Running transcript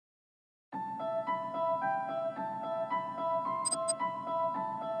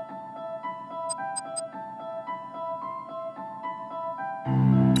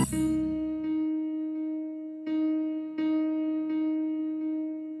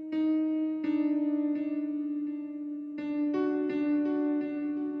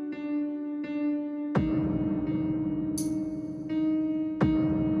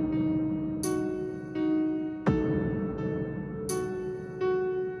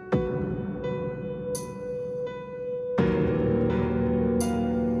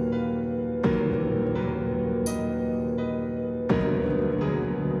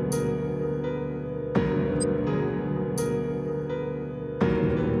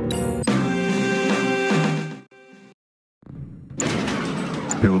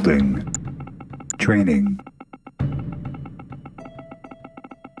Building. Training.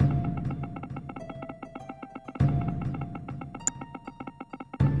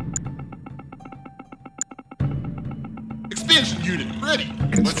 Expansion unit ready.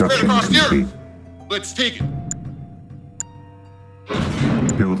 Construction Let's spread across complete. the earth. Let's take it.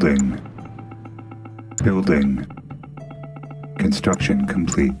 Building. Building. Construction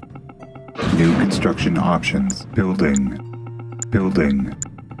complete. New construction options. Building. Building.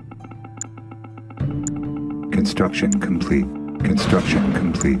 Construction complete. Construction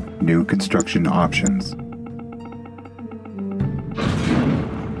complete. New construction options.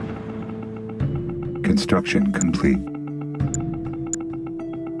 Construction complete.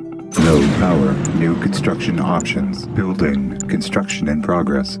 No power. New construction options. Building. Construction in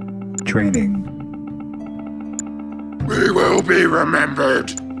progress. Training. We will be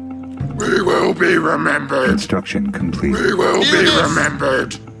remembered. We will be remembered. Construction complete. We will be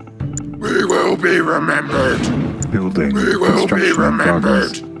remembered. We will be remembered. Building. We will be Construction in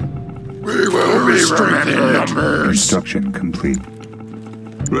remembered. progress. We will be remembered. Construction complete.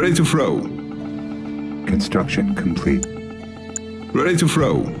 Ready to throw. Construction complete. Ready to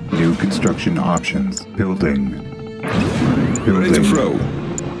throw. New construction options. Building. Ready to Building. throw.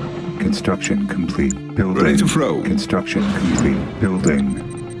 Construction complete. Building. Ready to throw. Construction complete.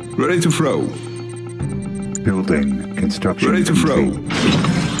 Building. Ready to throw. Building. Construction Ready to throw.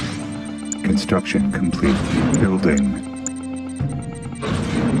 complete. Construction complete. Building.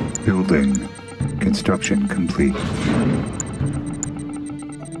 Building. Construction complete.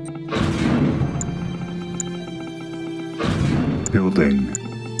 Building.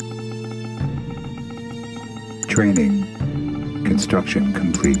 Training. Construction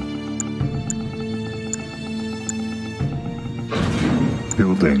complete.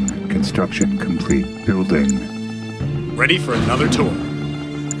 Building. Construction complete. Building. Ready for another tour.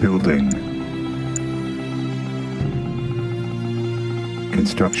 Building.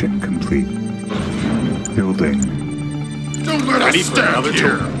 Construction complete. Building. Don't let Ready us for stand another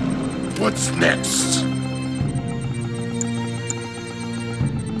here. tour. What's next?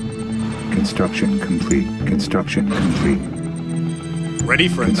 Construction complete. Construction complete. Ready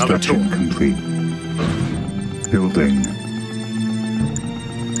for another tour. Construction complete. Building.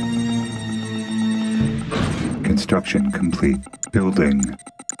 Construction complete. Building.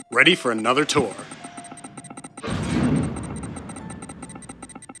 Ready for another tour.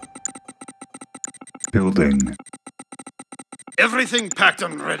 Building. Everything packed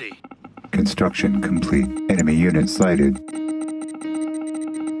and ready. Construction complete. Enemy unit sighted.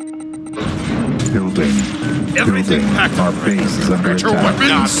 Building. Everything Building. packed Our and ready. base is under Get your attack.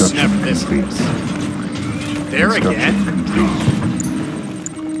 weapons. Construction Never this. complete. There Construction again. complete.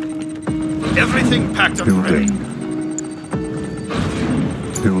 Everything packed and ready. Building.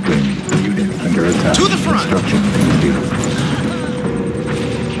 Building. Unit under attack. To the front. Construction complete.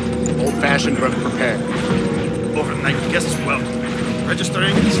 Old-fashioned but prepared. Overnight guests welcome.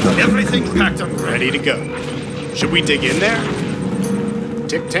 Registering. Construction Everything complete. packed and ready. Ready to go. Should we dig in there?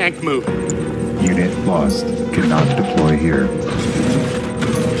 Tick-tank moving. Unit lost. Cannot deploy here.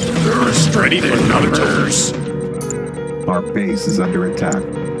 They're Ready for restricted another tour. numbers. Our base is under attack.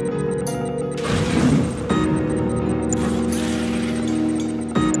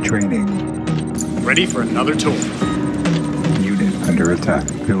 Training. Ready for another tour. Unit under attack.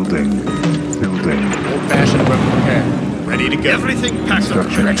 Building. Building. Old-fashioned but prepared. Ready to go. Everything packed and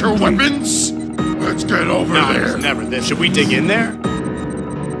Construction ready. Get your complete. weapons. Let's get over No, there. it's never this. Should we dig in there?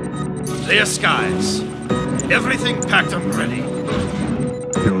 Clear skies. Everything packed and ready.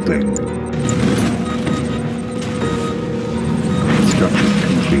 Building. Construction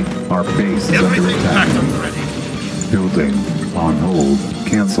complete. Our base is under Everything packed attack. and ready. Building. On hold.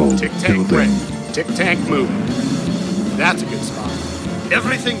 Cancel. Tick-tank Building. ready. Tick-tank moving. That's a good spot.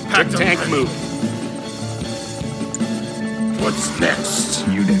 Everything packed and Tick-tank ready. moving. What's next?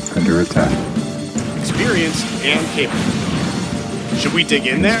 Unit under attack. Experienced and capable. Should we dig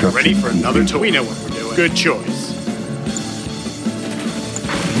in there? Construction Ready for another complete. tour. We know what we're doing. Good choice.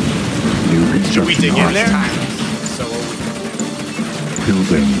 Should we dig in there? So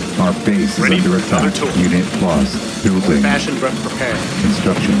Building. Our base is Ready under for another attack. tour. Unit lost. Building. fashion but prepared.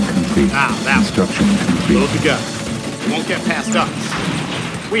 Construction complete. Ah, that one. Construction complete. Load the gun. Won't get past us.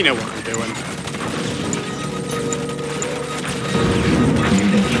 We know what we're doing.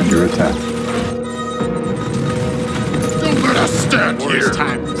 Unit under attack. Don't let us stand War here. is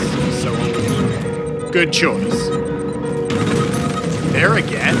timeless. So good choice. There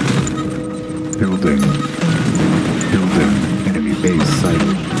again. Building. Building. Enemy base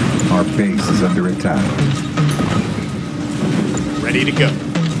sighted. Our base is under attack. Ready to go.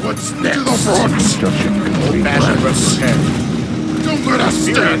 What's next? To the front. Construction complete. Fashion but prepared. Don't let us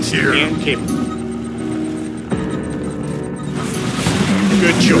stand Experienced here. and capable.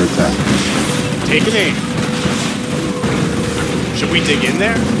 Good Under choice. attack. Take an aim. Should we dig in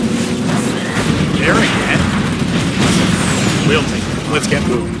there? There again. We'll take it. Let's get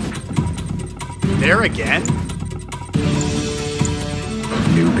moving. There again.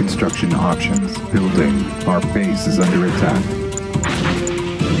 New construction options. Building. Our base is under attack.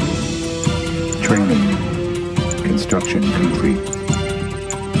 Training. Construction complete.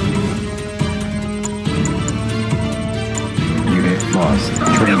 Unit lost.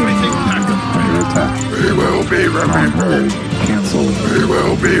 Training. Under attack. We will be On remembered. hold. Cancelled. We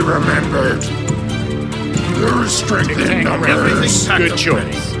will be remembered. There is strength in Tank numbers. Good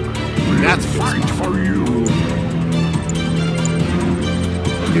choice. That's good. Fight for you.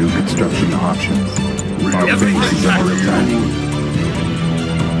 New construction options. Our base is under attack.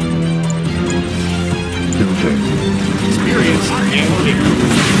 Building. Experienced and capable.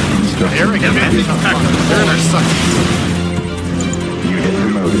 Construction. There again. They're in our sights. Unit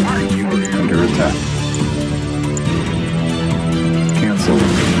promoted. Unit under attack. Cancelled.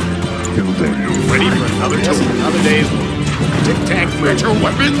 Building. Ready for another tour. Another day's work. Tank Get move. your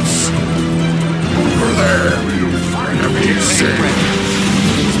weapons. Over there. Whatever you say.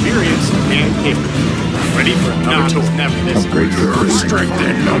 Experienced and capable. Ready for another tour. Never this. Upgrade There is complete. strength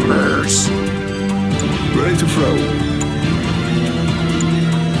in numbers. Ready to throw.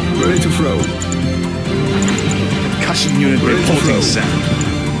 Ready to throw. Custom unit Ready to reporting, throw. sir.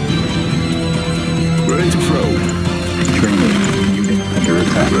 Ready to throw. Training. Unit under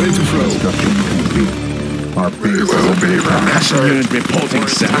attack. Ready to throw. Construction complete. Our base We is will under be attack. Custom remembered. unit reporting,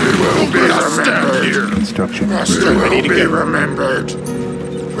 sir. We will be remembered. Construction We complete. will Ready to be go. remembered.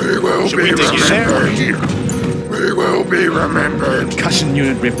 We will Should be we dig in there? remembered. We will be remembered. Custom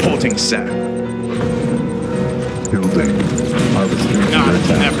unit reporting, sir. Building. Harvester under Not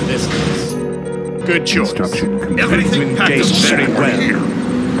attack. never this case. Good choice. Construction complete. Ready to engage very well.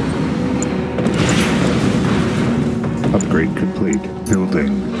 Upgrade complete.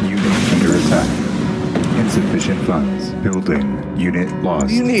 Building. Unit under attack. Insufficient funds. Building. Unit lost.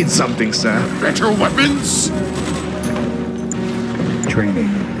 You need something, sir. Better weapons. Training.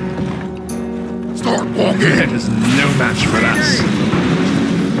 Start walking. There is no match for us.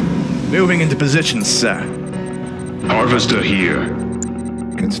 Moving into position, sir. Harvester here.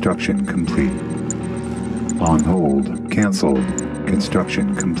 Construction complete. On hold. Cancelled.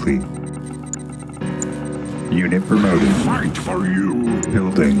 Construction complete. Unit promoted. Fight for you.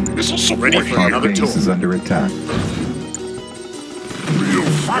 Building. This'll Ready support for Our another base tour. is under attack. We'll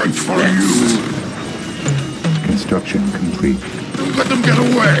fight for you. Construction complete. Don't let them get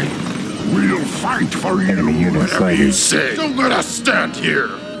away. We'll fight for you. Enemy unit Whatever you sighted. say. Don't let us stand here.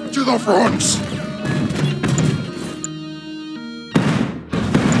 To the front.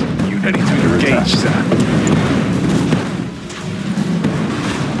 Unit Ready to under attack. engage, sir.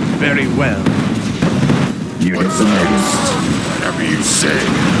 Very well. Unit What's promoted. next? Whatever you say.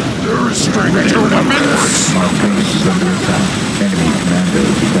 There is strength in your weapons. Our base is under attack. Enemy commando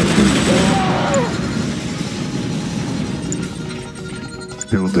detected.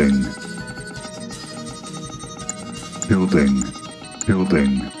 Building. Building.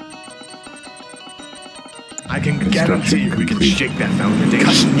 Building. I can Construction guarantee we can complete. shake that foundation.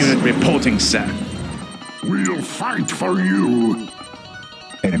 Custom unit reporting, sir. We'll fight for you.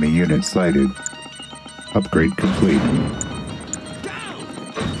 Enemy unit sighted. Upgrade complete.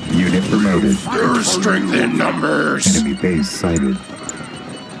 Unit promoted. There is strength in numbers. Enemy base sighted.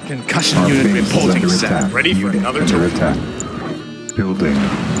 Concussion Our unit base is reporting, under sir. attack. Ready for Unit another under tour. attack. Building.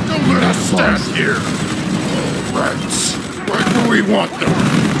 Don't let us stand here. Rats. Right where we want them.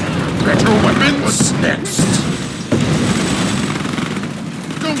 Better weapons. What's next?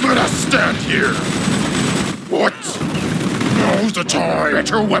 Don't let us stand here. What? Now's the time.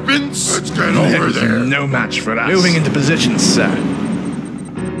 Better weapons. Let's get over There is there. no match for us. Moving into position, sir.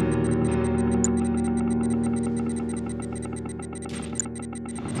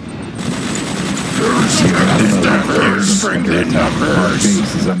 under attack. Our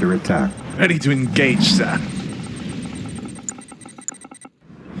base is under attack. Ready to engage, sir.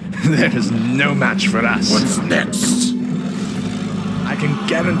 There is no match for us. What's next? I can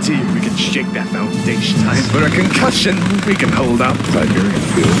guarantee you we can shake that foundation. Time for a concussion. We can hold up. Tiberium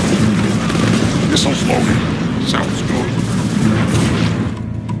field. Missiles loaded. Sounds good.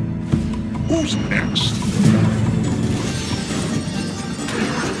 Who's next?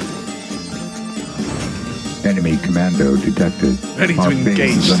 Enemy commando detected. Ready to Our engage,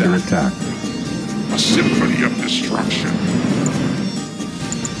 base is under sir. attack. A symphony of destruction.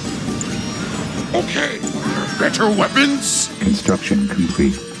 Okay. Better weapons? Construction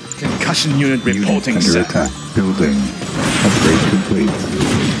complete. Concussion unit reporting, Unit under sir. attack. Building. Upgrade complete.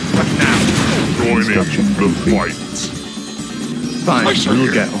 What now? Joining Construction the complete. fight. Fine, Nice we'll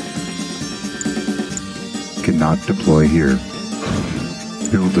here. go. Cannot deploy here.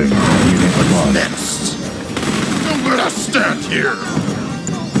 Building. Unit lost. Next. Don't let us stand here.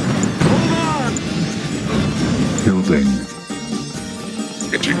 Building.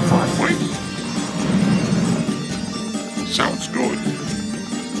 Itching for a fight? Sounds good.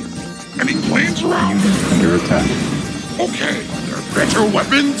 Any planes around? Unit under attack. Okay. Are there better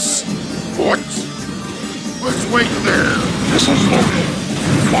weapons? What? Let's wait there. Missiles loaded.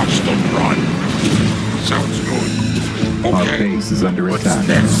 Watch them run. Sounds good. Our Okay. base is under What's attack.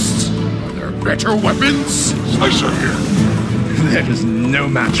 next? Are there better weapons? Slicer here. There is no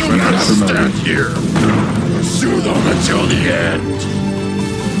match for Don't let us us. stand here. Pursue them until the end.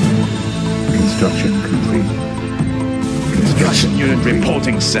 Construction complete. Concussion unit complete.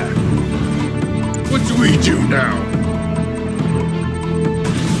 reporting, sir. What do we do now?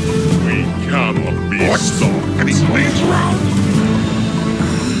 We cannot be stopped. Any planes around?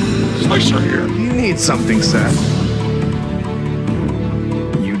 Slicer here. You need something, sir.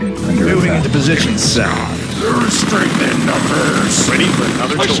 Unit under Moving attack. into position, sir. There is strength in numbers. Ready for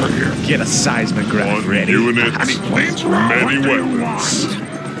another Slicer tour. here. Get a seismograph ready. Any planes around? Many weapons.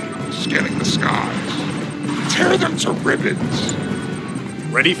 Scanning the skies. Tear them to ribbons.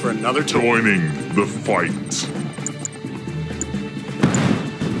 Ready for another tour. Joining the fight.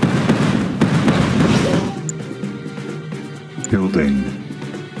 Building.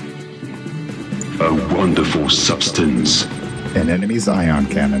 A wonderful substance. An enemy's ion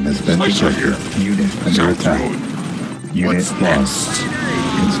cannon has been Slicer detected. here. Unit under Sounds attack. good. Unit What's lost.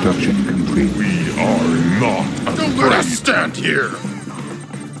 next? Construction complete. We are not afraid. Don't let us stand here.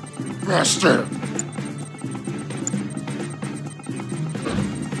 Master.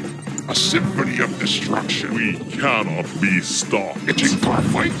 A symphony of destruction. We cannot be stopped. Itching for a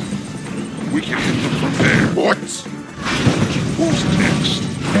fight? We can hit them from there. What? Who's next?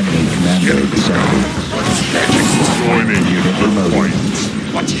 Enemy commando Getting the detected. skies. What's next? Joining the promoted.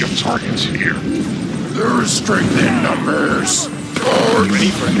 fight. Plenty of targets here. There is strength in numbers. Ready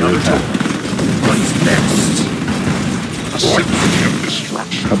for another tour. What's next? A symphony of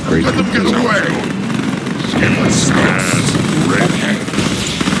destruction. Upgrade Let them get complete. away. Skin the skies. Okay.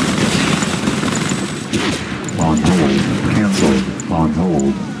 On hold. Cancelled. On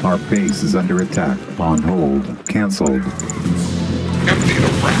hold. Our base is under attack. On hold. Cancelled. Empty the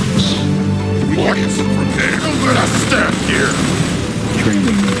racks. We can hit them from there. Don't let us stand here.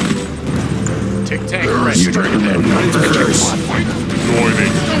 Training. Tic tac There is ready. strength in numbers.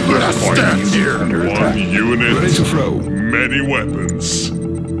 Joining. Don't let us stand here. Under attack. unit. Ready to throw. Many weapons.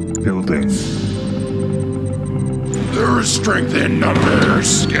 Building. There is strength in numbers.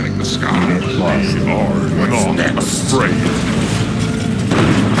 Scanning the skies. Unit lost. We are not afraid.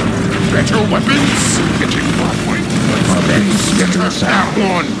 Better weapons. Pitching for a point. Our base is under That attack.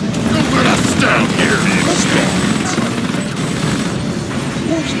 one. Don't let us stand here.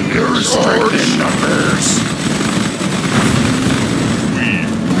 There is strength in numbers. We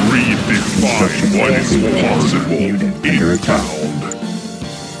redefine what is possible Unit in under attack. town.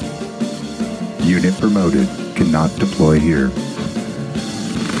 Unit promoted. Cannot deploy here.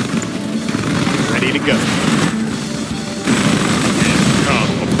 Ready to go.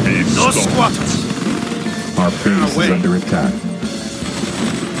 Cannot be No stopped. squatters. Our base is away. under attack.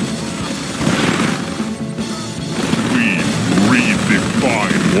 We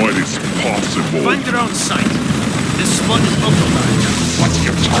redefine what is possible. Find your own sight. This one is localized. Plenty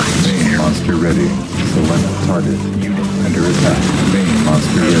of targets Main here. monster ready. Select target. Unit under attack. Main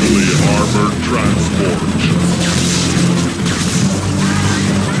monster Heavily ready. armored transport.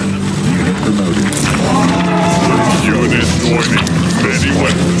 Unit promoted. Unit joining many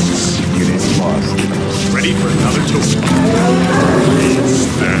weapons. Unit lost. Ready for another tour.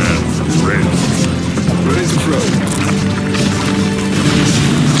 Stand ready. Ready to throw.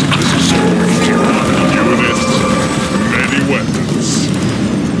 Unit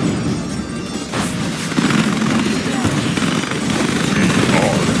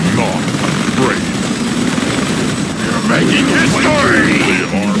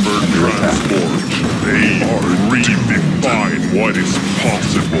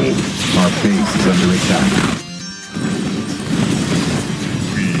possible? Our base is under attack.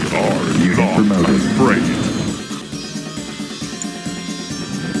 We are Unit not promoted. afraid.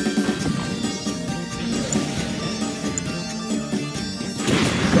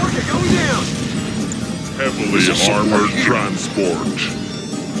 Heavily armored transport.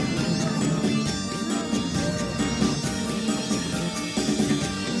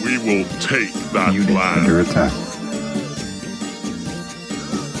 We will take that Unit land. under attack.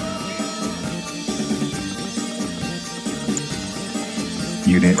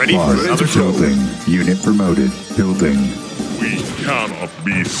 Unit Ready for lost. another Building. Unit promoted. Building. We cannot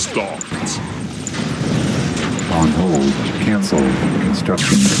be stopped. On hold. Cancel.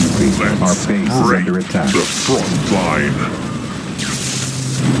 Construction complete. Our Let's base is break under attack. the front line.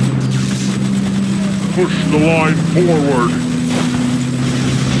 Push the line forward.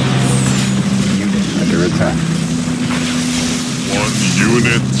 Unit under attack. One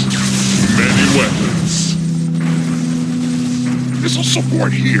unit, many weapons. Missile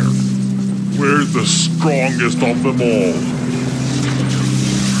support here. We're the strongest of them all.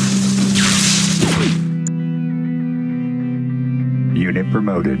 Unit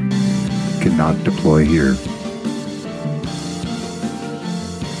promoted. Cannot deploy here.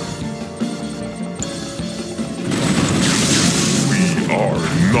 We are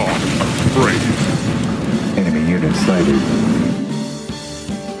not afraid. Enemy unit sighted.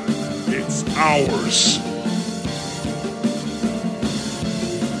 It's ours.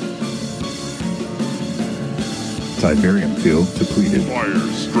 Tiberium field depleted. Fire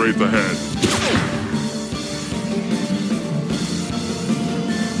straight ahead.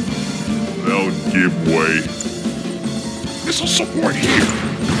 They'll give way. Missile support here.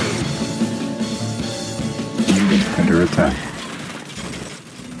 Unit under attack.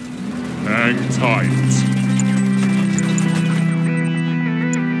 Hang tight.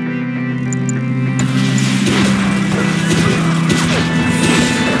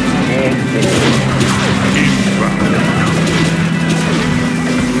 On board. Inbound.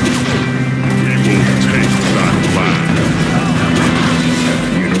 We will take that land.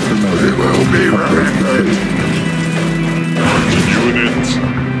 Unit promoted. will be Upgrade complete. One unit,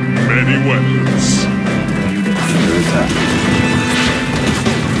 many weapons. Unit under attack.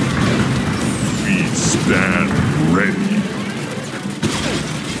 We stand ready.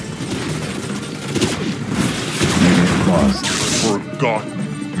 Unit lost. Forgotten.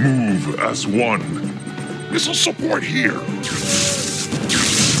 Move as one. Missile support here.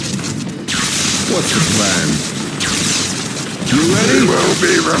 What's the plan? You ready? We will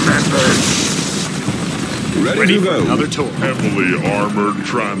be remembered. Ready, Ready to for go. another tour. Heavily armored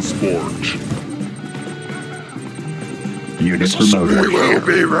transport. Unit promoted. will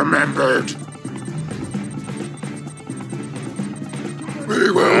be remembered.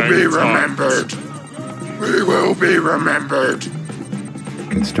 We will be remembered. We will be remembered.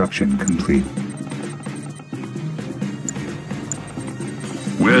 Construction complete.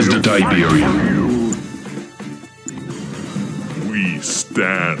 Where's the tiberium? We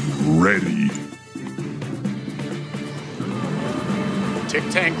stand ready. Tick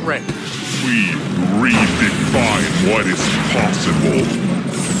tank ready. We redefine what is possible.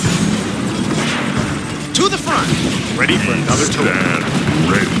 To the front. Ready for another tour. Stand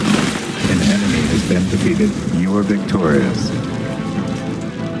ready. An enemy has been defeated. You are victorious.